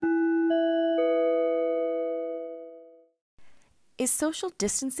Is social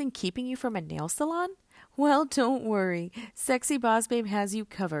distancing keeping you from a nail salon? Well, don't worry. Sexy Boss Babe has you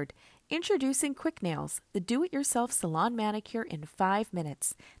covered. Introducing Quick Nails, the do-it-yourself salon manicure in 5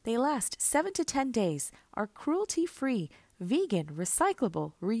 minutes. They last 7 to 10 days, are cruelty-free, vegan,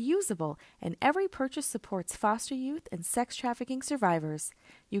 recyclable, reusable, and every purchase supports foster youth and sex trafficking survivors.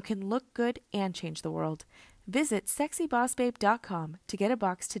 You can look good and change the world. Visit sexybossbabe.com to get a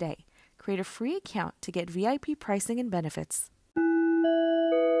box today. Create a free account to get VIP pricing and benefits.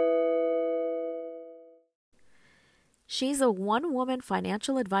 She's a one-woman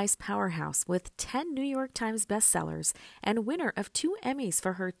financial advice powerhouse with 10 New York Times bestsellers and winner of 2 Emmys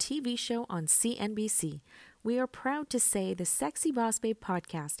for her TV show on CNBC. We are proud to say the Sexy Boss Babe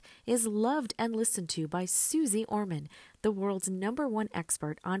podcast is loved and listened to by Susie Orman, the world's #1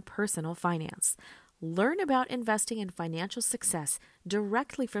 expert on personal finance. Learn about investing and financial success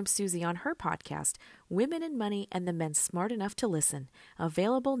directly from Susie on her podcast, Women in Money and the Men Smart Enough to Listen.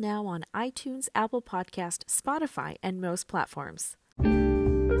 Available now on iTunes, Apple Podcast, Spotify, and most platforms.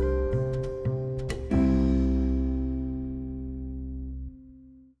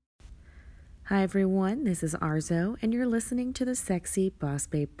 Hi, everyone. This is Arzo, and you're listening to the Sexy Boss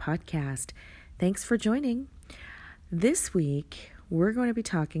Babe podcast. Thanks for joining. This week, we're going to be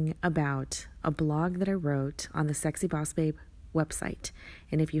talking about a blog that I wrote on the Sexy Boss Babe website.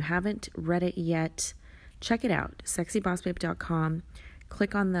 And if you haven't read it yet, check it out, sexybossbabe.com.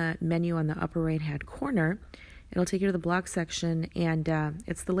 Click on the menu on the upper right-hand corner. It'll take you to the blog section, and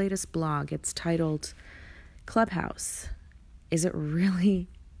it's the latest blog. It's titled Clubhouse. Is it really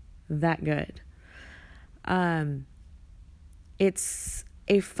that good? It's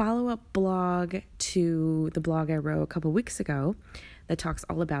a follow-up blog to the blog I wrote a couple weeks ago that talks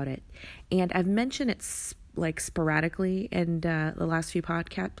all about it. And I've mentioned it sporadically in the last few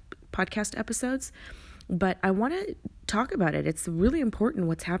podcast episodes, but I want to talk about it. It's really important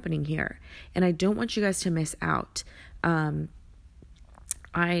what's happening here, and I don't want you guys to miss out.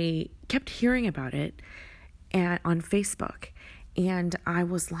 I kept hearing about it on Facebook, and I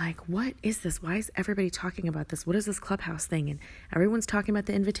was like, what is this? Why is everybody talking about this? What is this Clubhouse thing? And everyone's talking about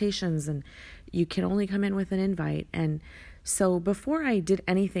the invitations, and you can only come in with an invite. And so before I did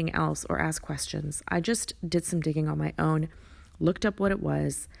anything else or ask questions, I just did some digging on my own, looked up what it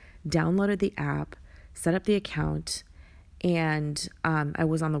was, downloaded the app, set up the account, and I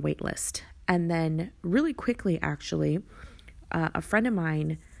was on the wait list. And then really quickly, actually, a friend of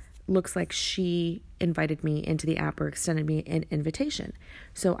mine looks like she invited me into the app or extended me an invitation.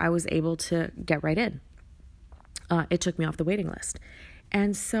 So I was able to get right in. It took me off the waiting list.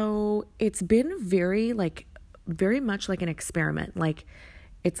 And so it's been very much like an experiment.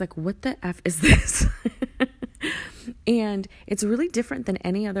 It's like, what the F is this? And it's really different than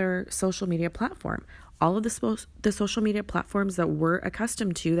any other social media platform. All of the social media platforms that we're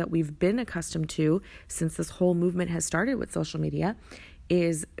accustomed to, that we've been accustomed to since this whole movement has started with social media,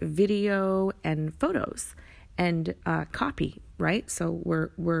 is video and photos and copy, right? So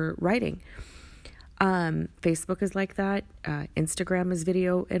we're writing. Facebook is like that. Instagram is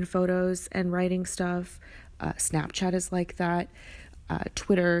video and photos and writing stuff. Snapchat is like that.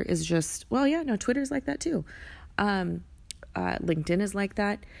 Twitter is Twitter's like that too. LinkedIn is like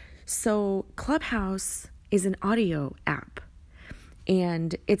that. So Clubhouse is an audio app.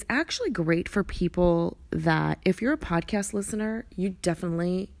 And it's actually great for people that, if you're a podcast listener, you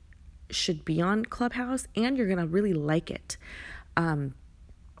definitely should be on Clubhouse, and you're going to really like it. I'm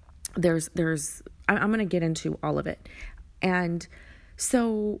going to get into all of it. And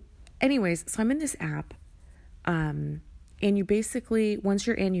so anyways, so I'm in this app, and you basically, once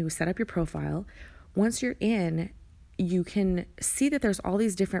you're in, you set up your profile. Once you're in, you can see that there's all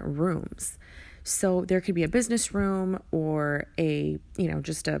these different rooms. So there could be a business room, or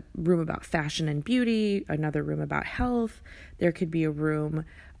just a room about fashion and beauty, another room about health. There could be a room,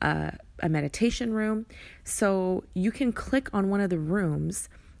 a meditation room. So you can click on one of the rooms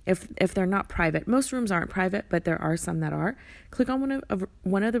if they're not private. Most rooms aren't private, but there are some that are. Click on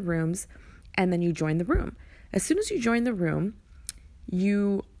one of the rooms, and then you join the room. As soon as you join the room,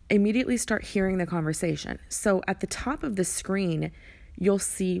 you immediately start hearing the conversation. So at the top of the screen, you'll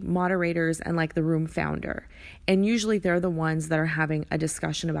see moderators and the room founder. And usually they're the ones that are having a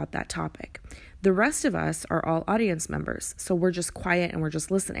discussion about that topic. The rest of us are all audience members. So we're just quiet and we're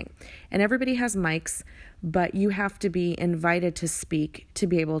just listening. And everybody has mics, but you have to be invited to speak to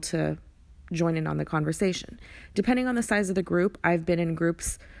be able to join in on the conversation. Depending on the size of the group, I've been in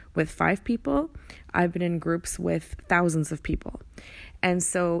groups with 5 people. I've been in groups with thousands of people. And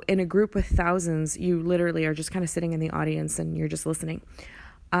so in a group with thousands, you literally are just kind of sitting in the audience and you're just listening.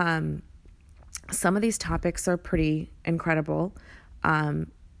 Some of these topics are pretty incredible.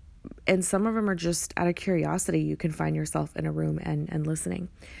 And some of them are just out of curiosity. You can find yourself in a room and listening.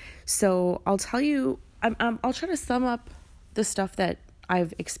 So I'll tell you, I'll try to sum up the stuff that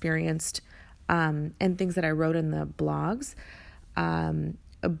I've experienced, and things that I wrote in the blogs.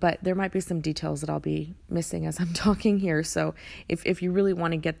 But there might be some details that I'll be missing as I'm talking here. So if you really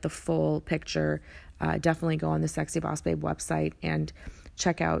want to get the full picture, definitely go on the Sexy Boss Babe website and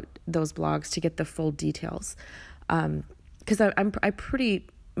check out those blogs to get the full details. Because I pretty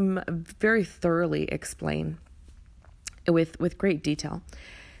very thoroughly explain with great detail.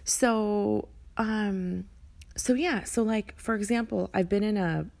 So like, for example, I've been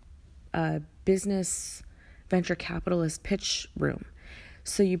in a business venture capitalist pitch room.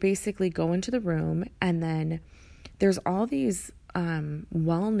 So you basically go into the room, and then there's all these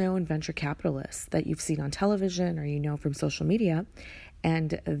well-known venture capitalists that you've seen on television or from social media,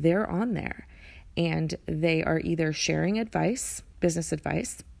 and they're on there, and they are either sharing advice, business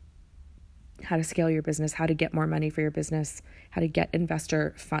advice, how to scale your business, how to get more money for your business, how to get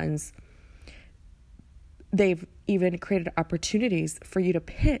investor funds. They've even created opportunities for you to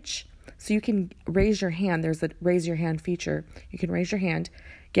pitch. So you can raise your hand. There's a raise your hand feature. You can raise your hand,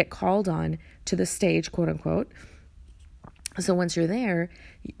 get called on to the stage, quote unquote. So once you're there,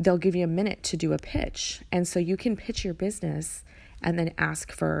 they'll give you a minute to do a pitch. And so you can pitch your business and then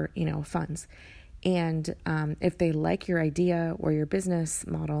ask for, funds. And if they like your idea or your business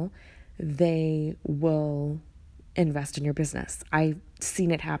model, they will invest in your business. I've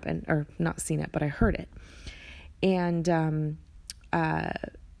seen it happen, or not seen it, but I heard it. And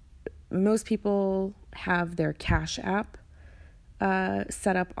most people have their Cash App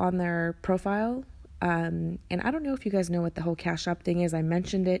set up on their profile. And I don't know if you guys know what the whole Cash App thing is. I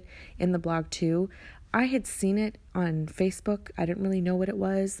mentioned it in the blog too. I had seen it on Facebook. I didn't really know what it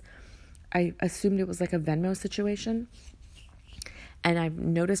was. I assumed it was like a Venmo situation. And I've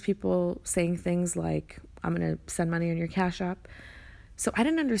noticed people saying things like, I'm going to send money on your Cash App. So I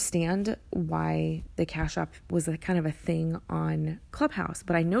didn't understand why the Cash App was a kind of a thing on Clubhouse,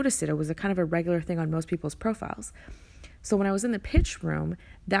 but I noticed it. It was a kind of a regular thing on most people's profiles. So when I was in the pitch room,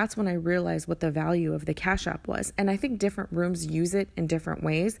 that's when I realized what the value of the Cash App was. And I think different rooms use it in different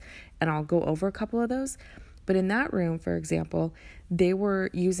ways, and I'll go over a couple of those. But in that room, for example, they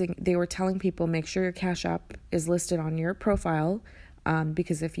were telling people, make sure your Cash App is listed on your profile,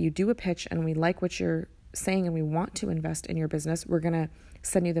 because if you do a pitch and we like what you're saying and we want to invest in your business, we're going to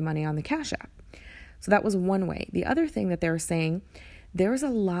send you the money on the Cash App. So that was one way. The other thing that they were saying, there was a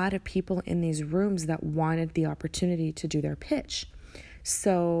lot of people in these rooms that wanted the opportunity to do their pitch.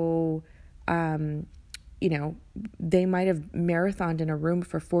 So, they might have marathoned in a room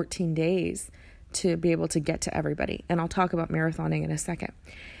for 14 days to be able to get to everybody. And I'll talk about marathoning in a second.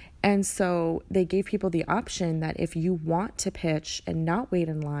 And so they gave people the option that if you want to pitch and not wait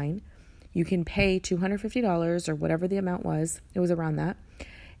in line, you can pay $250 or whatever the amount was. It was around that.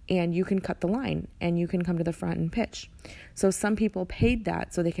 And you can cut the line and you can come to the front and pitch. So some people paid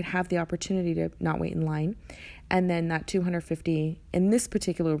that so they could have the opportunity to not wait in line. And then that $250 in this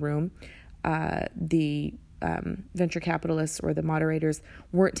particular room, the venture capitalists or the moderators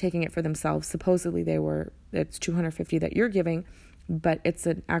weren't taking it for themselves. Supposedly it's $250 that you're giving, but it's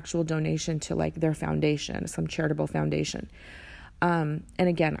an actual donation to like their foundation, some charitable foundation. And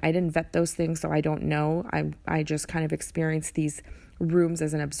again, I didn't vet those things, so I don't know. I just kind of experienced these rooms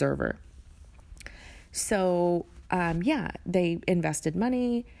as an observer. So, they invested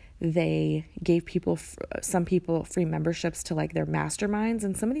money. They gave some people free memberships to like their masterminds.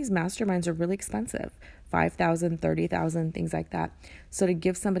 And some of these masterminds are really expensive, $5,000, $30,000, things like that. So to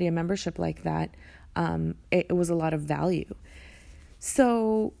give somebody a membership like that, it was a lot of value.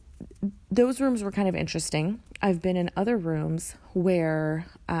 So those rooms were kind of interesting. I've been in other rooms where,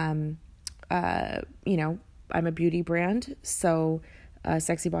 I'm a beauty brand. So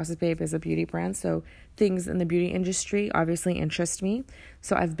Sexy Bosses Babe is a beauty brand. So things in the beauty industry obviously interest me.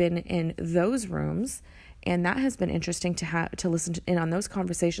 So I've been in those rooms, and that has been interesting to listen in on those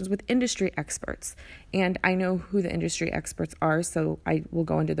conversations with industry experts. And I know who the industry experts are, so I will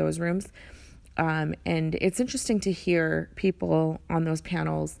go into those rooms. And it's interesting to hear people on those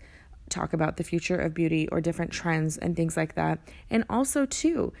panels talk about the future of beauty or different trends and things like that. And also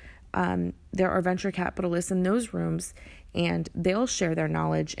too, there are venture capitalists in those rooms, and they'll share their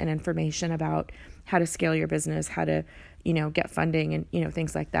knowledge and information about how to scale your business, how to, get funding and,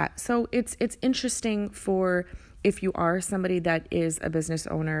 things like that. So it's interesting for if you are somebody that is a business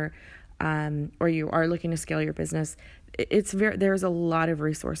owner, or you are looking to scale your business. There's a lot of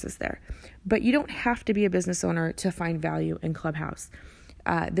resources there, but you don't have to be a business owner to find value in Clubhouse.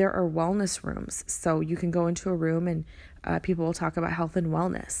 There are wellness rooms. So you can go into a room and people will talk about health and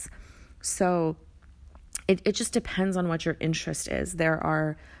wellness. So it just depends on what your interest is. There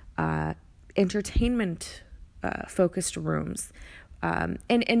are entertainment focused rooms.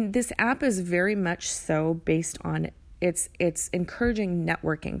 And this app is very much so based on it's encouraging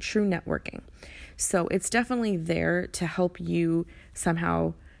networking, true networking. So it's definitely there to help you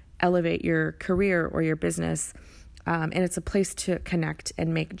somehow elevate your career or your business. And it's a place to connect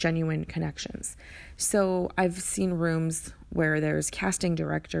and make genuine connections. So I've seen rooms where there's casting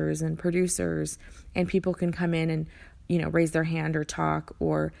directors and producers, and people can come in and, raise their hand or talk,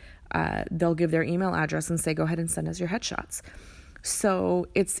 or they'll give their email address and say, go ahead and send us your headshots. So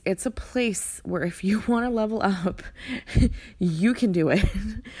it's a place where if you want to level up, you can do it.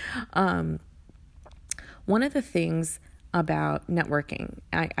 One of the things about networking,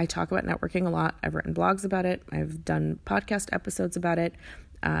 I talk about networking a lot. I've written blogs about it. I've done podcast episodes about it.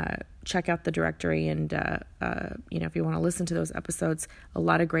 Check out the directory, and if you want to listen to those episodes, a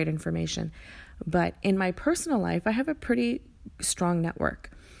lot of great information. But in my personal life, I have a pretty strong network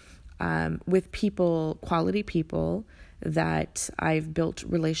with people, quality people that I've built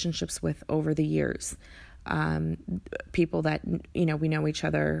relationships with over the years. People that, we know each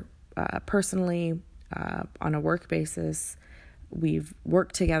other personally, on a work basis. We've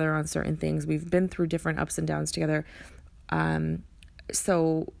worked together on certain things. We've been through different ups and downs together.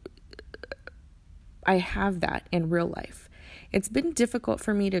 So I have that in real life. It's been difficult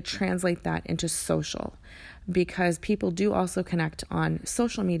for me to translate that into social, because people do also connect on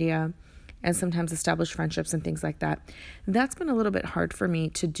social media and sometimes establish friendships and things like that. That's been a little bit hard for me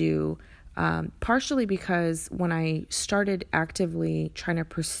to do, partially because when I started actively trying to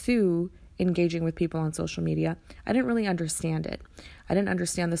pursue engaging with people on social media, I didn't really understand it. I didn't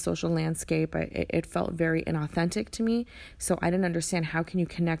understand the social landscape. It felt very inauthentic to me. So I didn't understand, how can you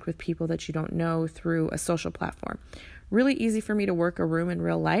connect with people that you don't know through a social platform? Really easy for me to work a room in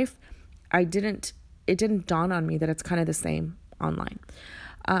real life. It didn't dawn on me that it's kind of the same online.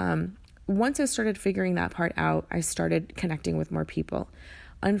 Once I started figuring that part out, I started connecting with more people.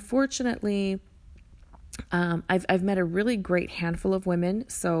 Unfortunately, I've met a really great handful of women,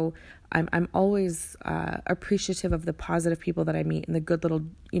 so I'm always appreciative of the positive people that I meet and the good little,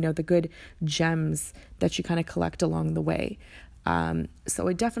 the good gems that you kind of collect along the way. So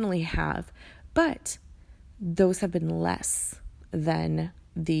I definitely have, but those have been less than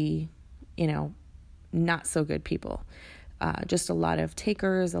the, not so good people. Just a lot of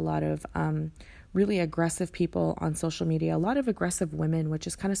takers, a lot of really aggressive people on social media, a lot of aggressive women, which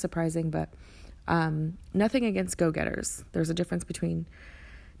is kind of surprising, but nothing against go-getters. There's a difference between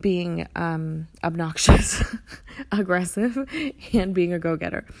being obnoxious, aggressive, and being a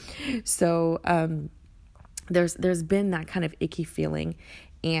go-getter. So there's been that kind of icky feeling,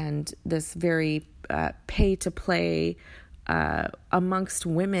 and this very pay-to-play amongst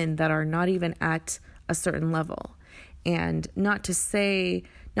women that are not even at a certain level. And not to take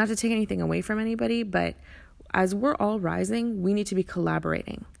anything away from anybody, but as we're all rising, we need to be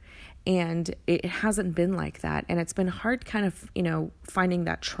collaborating. And it hasn't been like that. And it's been hard kind of, finding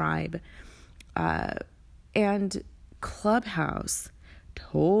that tribe. And Clubhouse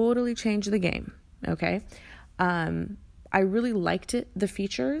totally changed the game. Okay. I really liked it, the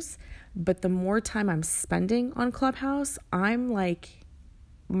features, but the more time I'm spending on Clubhouse, I'm like,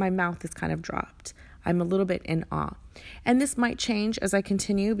 my mouth is kind of dropped. I'm a little bit in awe. And this might change as I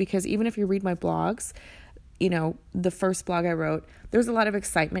continue, because even if you read my blogs, the first blog I wrote, there's a lot of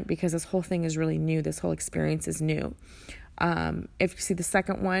excitement because this whole thing is really new. This whole experience is new. If you see the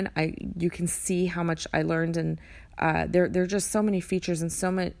second one, you can see how much I learned, and there are just so many features and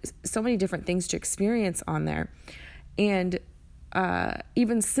so many different things to experience on there. And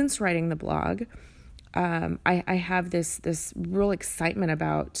even since writing the blog, I have this real excitement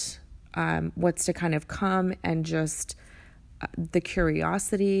about what's to kind of come, and just the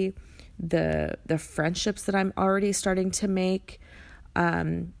curiosity, the friendships that I'm already starting to make,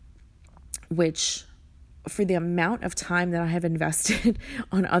 which for the amount of time that I have invested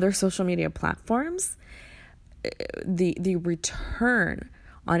on other social media platforms, the return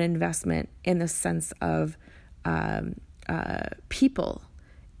on investment in the sense of people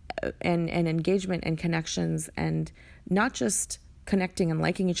and engagement and connections, and not just connecting and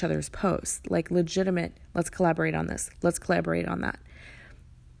liking each other's posts, like legitimate, let's collaborate on this, let's collaborate on that.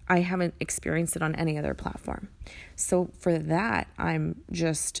 I haven't experienced it on any other platform. So for that, I'm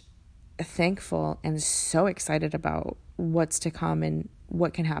just thankful and so excited about what's to come and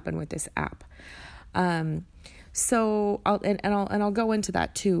what can happen with this app. So I'll go into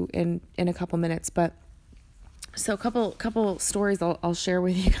that too in a couple minutes, but So a couple stories I'll share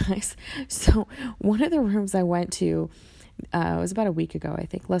with you guys. So one of the rooms I went to, it was about a week ago, I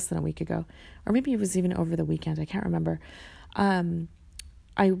think, less than a week ago, or maybe it was even over the weekend. I can't remember. I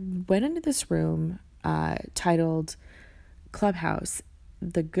went into this room, titled Clubhouse,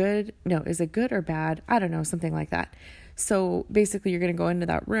 is it good or bad? I don't know, something like that. So basically you're going to go into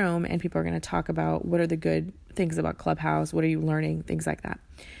that room and people are going to talk about what are the good things about Clubhouse, what are you learning, things like that.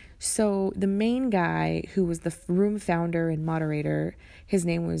 So the main guy who was the room founder and moderator, his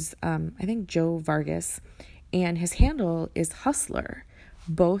name was, I think, Joe Vargas, and his handle is Hustler,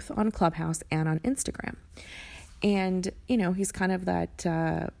 both on Clubhouse and on Instagram. And, he's kind of that,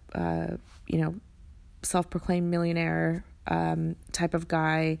 self-proclaimed millionaire type of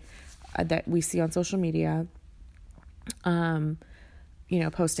guy that we see on social media,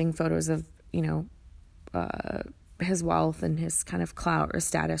 posting photos of, his wealth and his kind of clout or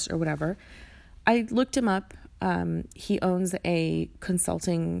status or whatever. I looked him up. He owns a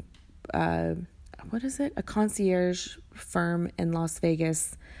consulting, a concierge firm in Las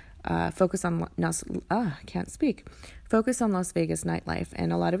Vegas, focus on Las Vegas nightlife.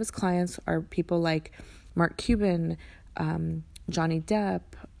 And a lot of his clients are people like Mark Cuban, Johnny Depp,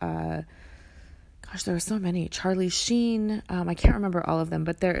 there were so many, Charlie Sheen. I can't remember all of them,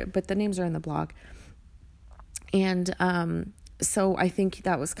 but the names are in the blog. And so I think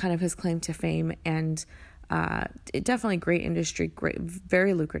that was kind of his claim to fame, and definitely great industry, great,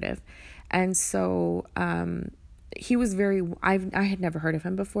 very lucrative. And so he was I had never heard of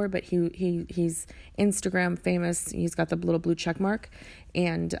him before, but he's Instagram famous. He's got the little blue check mark,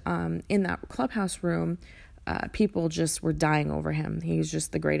 and in that Clubhouse room, people just were dying over him. He was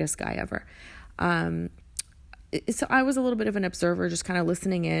just the greatest guy ever. So I was a little bit of an observer, just kind of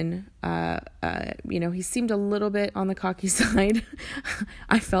listening in. He seemed a little bit on the cocky side.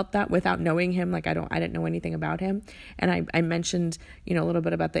 I felt that without knowing him. Like I didn't know anything about him. And I mentioned, a little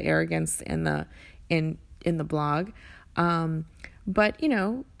bit about the arrogance in the blog. But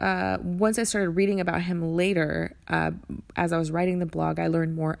once I started reading about him later, as I was writing the blog, I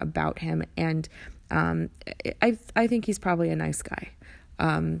learned more about him. And, I think he's probably a nice guy.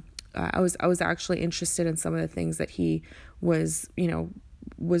 I was actually interested in some of the things that he was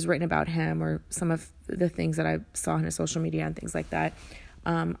written about him, or some of the things that I saw on his social media and things like that.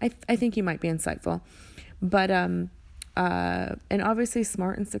 I think he might be insightful, but, and obviously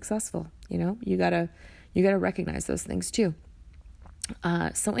smart and successful. You gotta recognize those things too.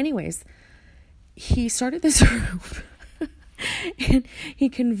 So anyways, he started this group and he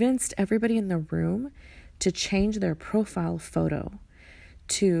convinced everybody in the room to change their profile photo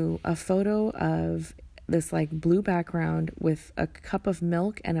to a photo of this like blue background with a cup of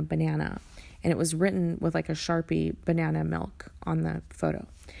milk and a banana. And it was written with like a Sharpie banana milk on the photo.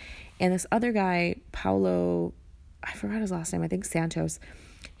 And this other guy, Paulo, I forgot his last name, I think Santos.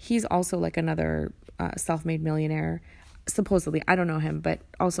 He's also like another self-made millionaire, supposedly. I don't know him, but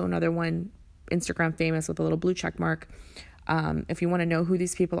also another one, Instagram famous with a little blue check mark. If you want to know who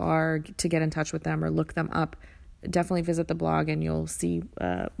these people are, to get in touch with them or look them up, definitely visit the blog and you'll see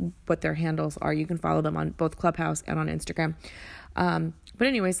what their handles are. You can follow them on both Clubhouse and on Instagram. But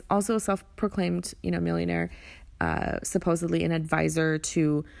anyways, also a self-proclaimed, millionaire, supposedly an advisor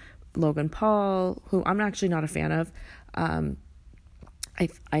to Logan Paul, who I'm actually not a fan of.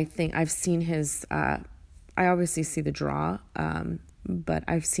 I think I've seen his, I obviously see The Draw, but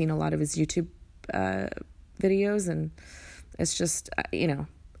I've seen a lot of his YouTube videos, and it's just,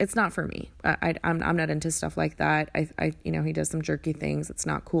 it's not for me. I'm not into stuff like that. He does some jerky things. It's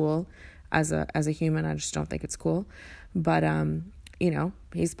not cool as a human. I just don't think it's cool. But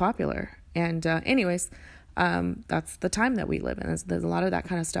he's popular. And anyways, that's the time that we live in. There's a lot of that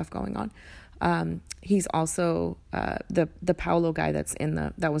kind of stuff going on. He's also the Paolo guy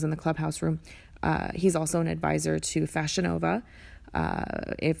that was in the Clubhouse room. He's also an advisor to Fashion Nova.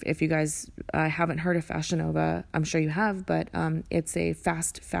 If you guys haven't heard of Fashion Nova, I'm sure you have, but it's a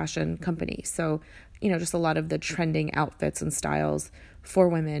fast fashion company. So, just a lot of the trending outfits and styles for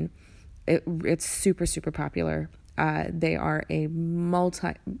women. It's super, super popular. They are a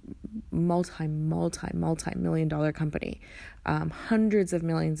multi-million dollar company, hundreds of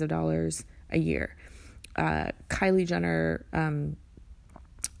millions of dollars a year. Kylie Jenner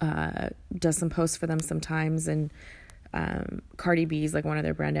does some posts for them sometimes, and Cardi B is like one of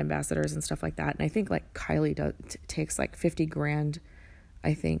their brand ambassadors and stuff like that. And I think like Kylie takes like $50,000,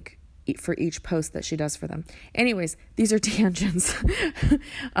 I think, for each post that she does for them. Anyways, these are tangents.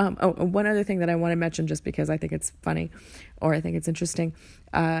 One other thing that I want to mention, just because I think it's funny, or I think it's interesting,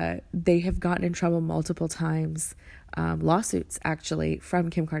 they have gotten in trouble multiple times lawsuits actually from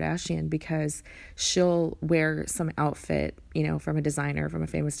Kim Kardashian because she'll wear some outfit, from a designer, from a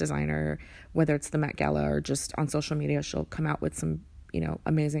famous designer, whether it's the Met Gala or just on social media, she'll come out with some,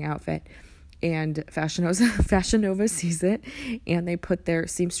 amazing outfit. And Fashion Nova sees it, and they put their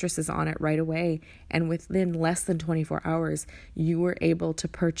seamstresses on it right away. And within less than 24 hours, you were able to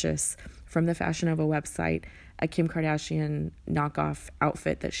purchase from the Fashion Nova website a Kim Kardashian knockoff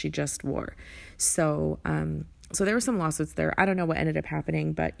outfit that she just wore. So there were some lawsuits there. I don't know what ended up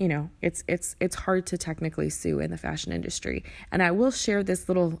happening, but it's hard to technically sue in the fashion industry. And I will share this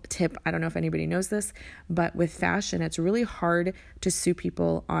little tip. I don't know if anybody knows this, but with fashion, it's really hard to sue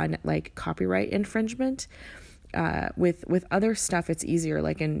people on like copyright infringement. With other stuff, it's easier,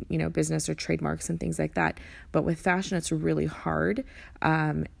 like in, business or trademarks and things like that. But with fashion, it's really hard.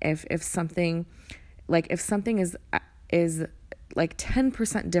 If something is like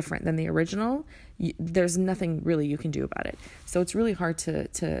 10% different than the original, there's nothing really you can do about it. So it's really hard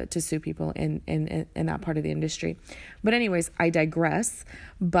to sue people in that part of the industry. But anyways, I digress.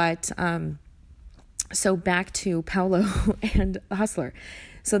 But so back to Paolo and Hustler.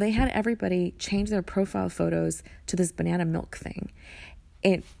 So they had everybody change their profile photos to this banana milk thing,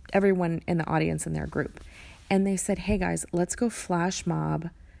 and everyone in the audience in their group. And they said, hey guys, let's go flash mob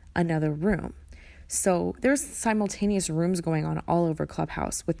another room. So there's simultaneous rooms going on all over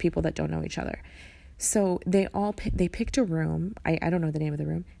Clubhouse with people that don't know each other. So they picked a room. I don't know the name of the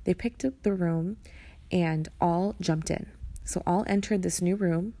room. They picked up the room and all jumped in. So all entered this new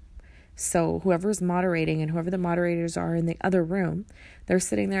room. So whoever's moderating and whoever the moderators are in the other room, they're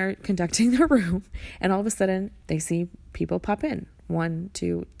sitting there conducting their room. And all of a sudden they see people pop in. 1,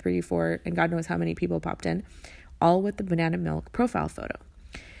 2, 3, 4, and God knows how many people popped in, all with the banana milk profile photo.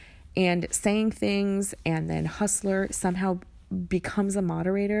 And saying things, and then Hustler somehow becomes a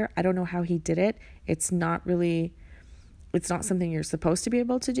moderator. I don't know how he did it. It's not something you're supposed to be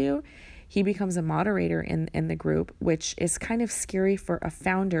able to do. He becomes a moderator in the group, which is kind of scary for a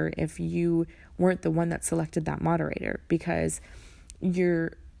founder if you weren't the one that selected that moderator, because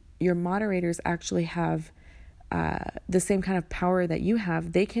your moderators actually have the same kind of power that you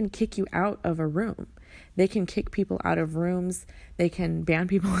have. They can kick you out of a room. They can kick people out of rooms. They can ban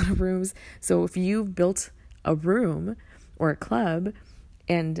people out of rooms. So if you've built a room or a club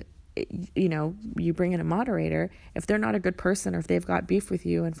and, you bring in a moderator, if they're not a good person or if they've got beef with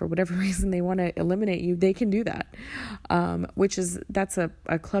you and for whatever reason they want to eliminate you, they can do that. That's a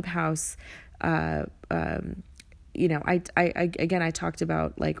Clubhouse, I talked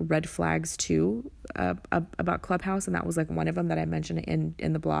about like red flags too, about Clubhouse. And that was like one of them that I mentioned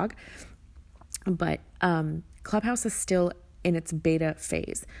in the blog. But Clubhouse is still in its beta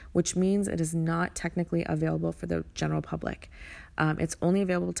phase, which means it is not technically available for the general public. It's only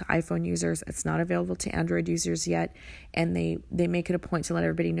available to iPhone users. It's not available to Android users yet. And they make it a point to let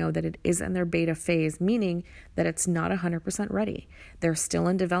everybody know that it is in their beta phase, meaning that it's not 100% ready. They're still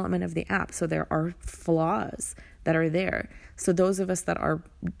in development of the app. So there are flaws that are there. So those of us that are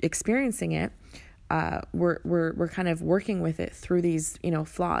experiencing it, we're kind of working with it through these,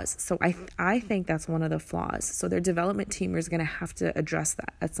 flaws. So I think that's one of the flaws. So their development team is going to have to address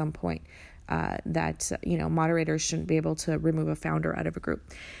that at some point, that, moderators shouldn't be able to remove a founder out of a group.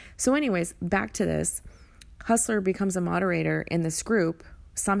 So anyways, back to this. Hustler becomes a moderator in this group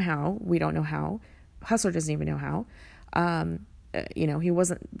somehow. We don't know how. Hustler doesn't even know how. He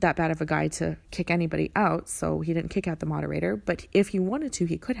wasn't that bad of a guy to kick anybody out, so he didn't kick out the moderator. But if he wanted to,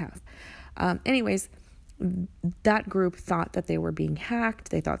 he could have. Anyways, that group thought that they were being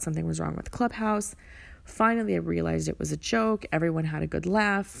hacked. They thought something was wrong with Clubhouse. Finally, they realized it was a joke. Everyone had a good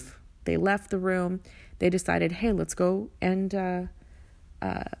laugh. They left the room. They decided, hey, let's go and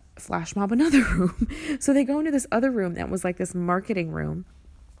flash mob another room. So they go into this other room that was like this marketing room.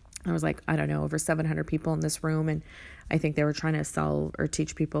 There was like, I don't know, over 700 people in this room. And I think they were trying to sell or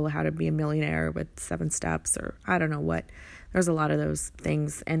teach people how to be a millionaire with 7 steps, or I don't know what. There's a lot of those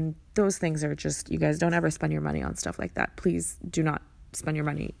things. And those things are just, you guys don't ever spend your money on stuff like that. Please do not spend your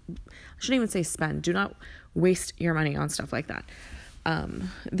money. I shouldn't even say spend. Do not waste your money on stuff like that.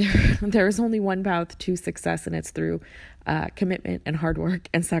 There is only one path to success, and it's through commitment and hard work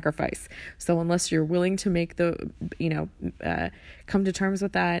and sacrifice. So unless you're willing to make come to terms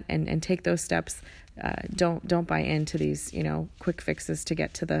with that and take those steps, don't buy into these, quick fixes to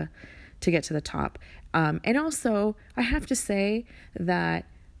get to the top. And also I have to say that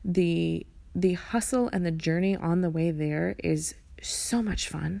the hustle and the journey on the way there is so much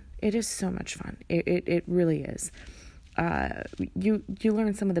fun. It is so much fun. It really is. You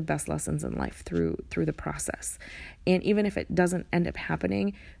learn some of the best lessons in life through the process. And even if it doesn't end up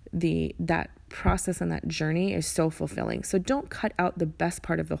happening, that process and that journey is so fulfilling. So don't cut out the best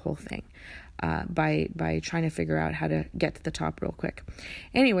part of the whole thing by trying to figure out how to get to the top real quick.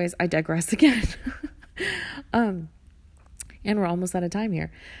 Anyways, I digress again. And we're almost out of time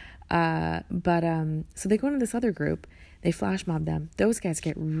here. So they go into this other group, they flash mob them. Those guys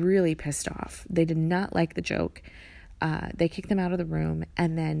get really pissed off. They did not like the joke. They kick them out of the room.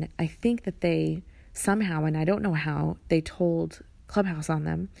 And then I think that they somehow, and I don't know how, they told Clubhouse on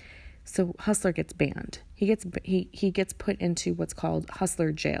them. So Hustler gets banned. He gets put into what's called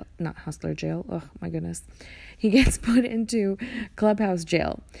Hustler jail, not Hustler jail. Oh my goodness. He gets put into Clubhouse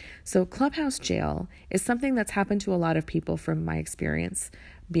jail. So Clubhouse jail is something that's happened to a lot of people from my experience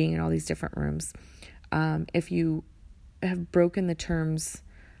being in all these different rooms. If you have broken the terms,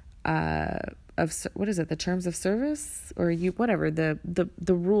 the terms of service, or the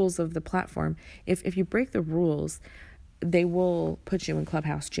rules of the platform. If you break the rules, they will put you in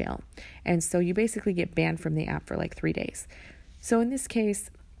Clubhouse jail. And so you basically get banned from the app for like 3 days. So in this case,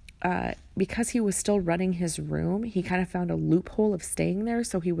 because he was still running his room, he kind of found a loophole of staying there.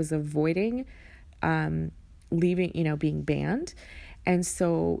 So he was avoiding, leaving, being banned. And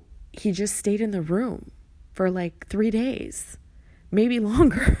so he just stayed in the room for like 3 days, maybe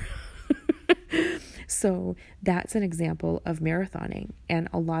longer. So that's an example of marathoning. And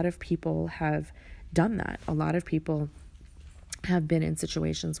a lot of people have done that. A lot of people have been in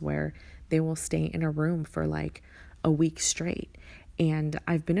situations where they will stay in a room for like a week straight. And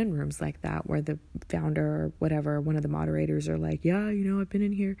I've been in rooms like that where the founder or whatever, one of the moderators are like, yeah, I've been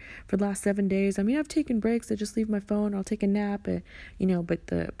in here for the last 7 days. I mean, I've taken breaks. I just leave my phone. I'll take a nap, but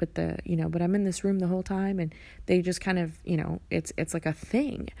I'm in this room the whole time. And they just kind of, it's like a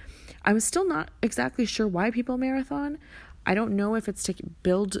thing. I'm still not exactly sure why people marathon. I don't know if it's to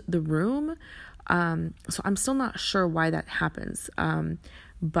build the room. So I'm still not sure why that happens.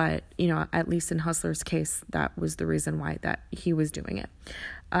 But, at least in Hustler's case, that was the reason why that he was doing it.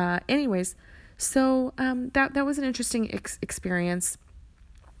 Anyways, so that was an interesting experience.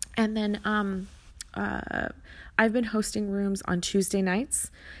 And then I've been hosting rooms on Tuesday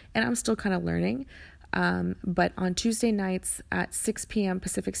nights, and I'm still kind of learning. But on Tuesday nights at 6 p.m.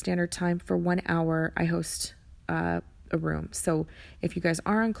 Pacific Standard Time for 1 hour, I host a room. So if you guys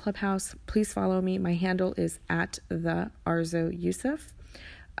are on Clubhouse, please follow me. My handle is @the_Arzo_Yusuf.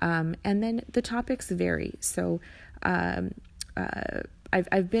 And then the topics vary. So I've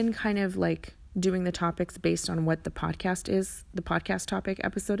been kind of like doing the topics based on what the podcast topic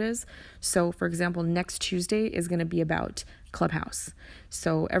episode is. So for example, next Tuesday is going to be about Clubhouse.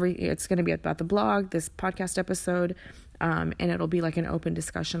 So it's going to be about the blog, this podcast episode, and it'll be like an open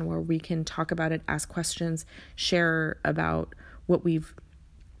discussion where we can talk about it, ask questions, share about what we've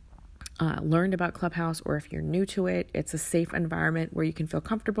learned about Clubhouse, or if you're new to it, it's a safe environment where you can feel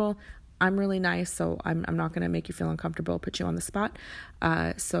comfortable. I'm really nice, so I'm not going to make you feel uncomfortable, put you on the spot.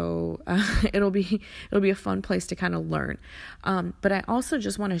 So it'll be a fun place to kind of learn. But I also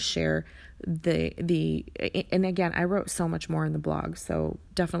just want to share and again, I wrote so much more in the blog, so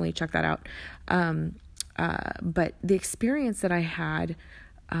definitely check that out. But the experience that I had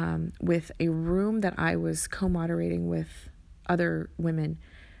with a room that I was co-moderating with other women,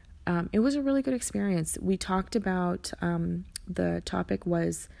 it was a really good experience. We talked about, the topic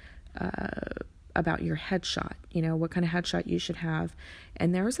was about your headshot, what kind of headshot you should have.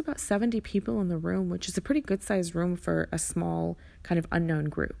 And there was about 70 people in the room, which is a pretty good sized room for a small kind of unknown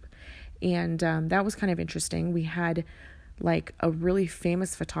group. And that was kind of interesting. We had like a really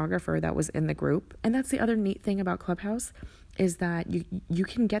famous photographer that was in the group. And that's the other neat thing about Clubhouse, is that you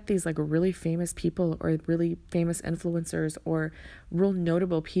can get these like really famous people or really famous influencers or real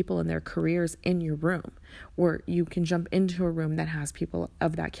notable people in their careers in your room, or you can jump into a room that has people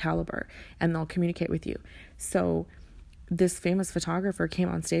of that caliber and they'll communicate with you. So this famous photographer came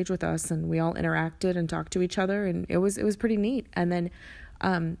on stage with us and we all interacted and talked to each other, and it was pretty neat. And then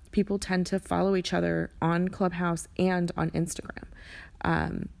people tend to follow each other on Clubhouse and on Instagram.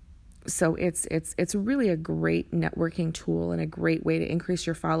 So it's really a great networking tool and a great way to increase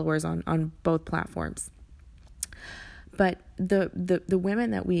your followers on both platforms. But the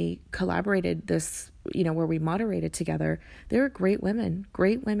women that we collaborated this, where we moderated together, they were great women,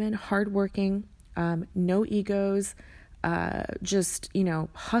 hardworking, no egos, just,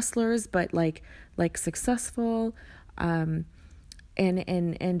 hustlers, but like successful, and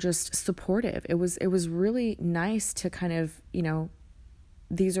just supportive. It was really nice to kind of,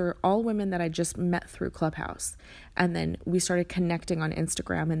 these are all women that I just met through Clubhouse. And then we started connecting on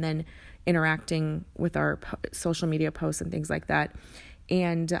Instagram and then interacting with our social media posts and things like that.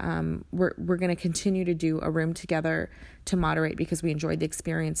 And we're going to continue to do a room together to moderate because we enjoyed the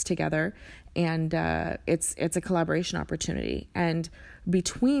experience together. And it's a collaboration opportunity. And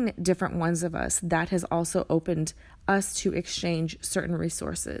between different ones of us, that has also opened us to exchange certain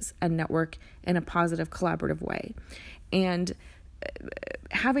resources and network in a positive, collaborative way. And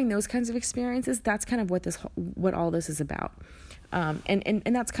having those kinds of experiences, that's kind of what all this is about. And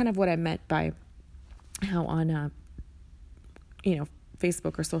that's kind of what I meant by how on,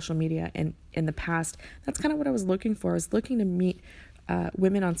 Facebook or social media in the past, that's kind of what I was looking for. I was looking to meet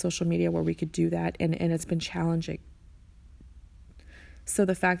women on social media where we could do that, and it's been challenging. So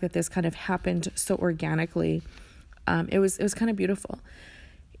the fact that this kind of happened so organically, it was kind of beautiful.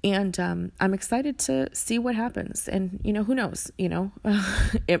 And I'm excited to see what happens. And, who knows,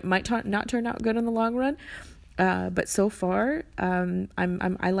 it might not turn out good in the long run. But so far,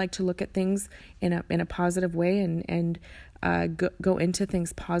 I like to look at things in a positive way and go into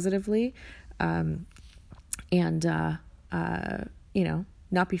things positively, and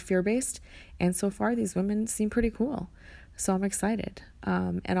not be fear-based. And so far, these women seem pretty cool. So I'm excited.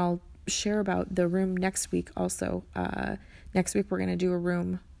 And I'll share about the room next week also. Next week, we're going to do a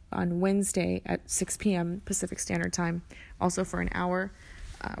room on Wednesday at 6 p.m. Pacific Standard Time, also for an hour.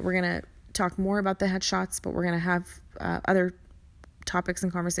 We're going to talk more about the headshots, but we're going to have other topics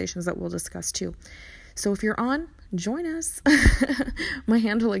and conversations that we'll discuss too. So if you're on, join us. My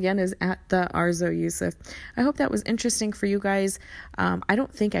handle again is @theArzoYusuf. I hope that was interesting for you guys. I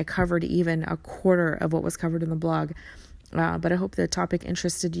don't think I covered even a quarter of what was covered in the blog, but I hope the topic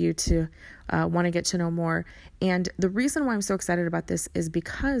interested you to want to get to know more. And the reason why I'm so excited about this is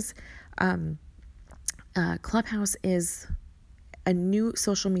because Clubhouse is a new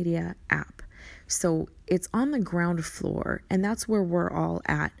social media app. So it's on the ground floor, and that's where we're all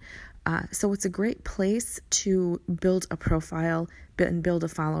at. So it's a great place to build a profile and build a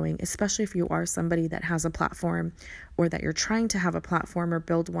following, especially if you are somebody that has a platform, or that you're trying to have a platform or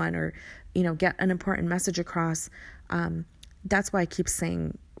build one, or, get an important message across. That's why I keep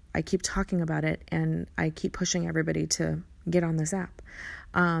talking about it, and I keep pushing everybody to get on this app.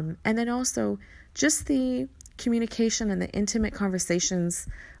 And then also just the communication and the intimate conversations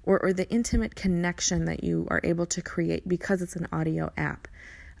or the intimate connection that you are able to create because it's an audio app.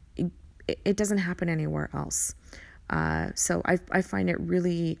 It doesn't happen anywhere else. So I find it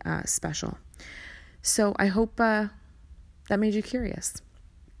really special. So I hope that made you curious.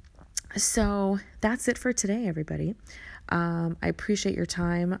 So that's it for today, everybody. I appreciate your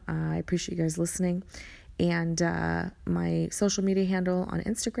time. I appreciate you guys listening. And my social media handle on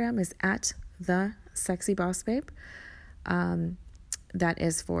Instagram is @thesexybossbabe. That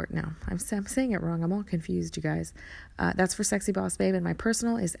is for, no, I'm saying it wrong. I'm all confused, you guys. That's for Sexy Boss Babe, and my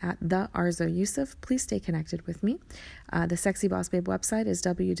personal is @theArzoYusuf. Please stay connected with me. The Sexy Boss Babe website is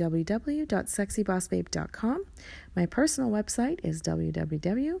www.sexybossbabe.com. My personal website is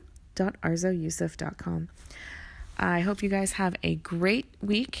www.arzoyusuf.com. I hope you guys have a great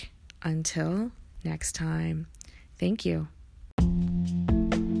week. Until next time. Thank you.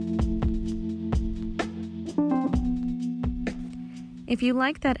 If you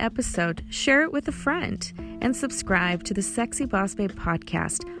like that episode, share it with a friend and subscribe to the Sexy Boss Babe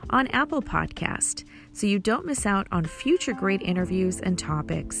podcast on Apple Podcast so you don't miss out on future great interviews and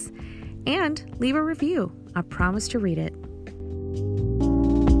topics. And leave a review. I promise to read it.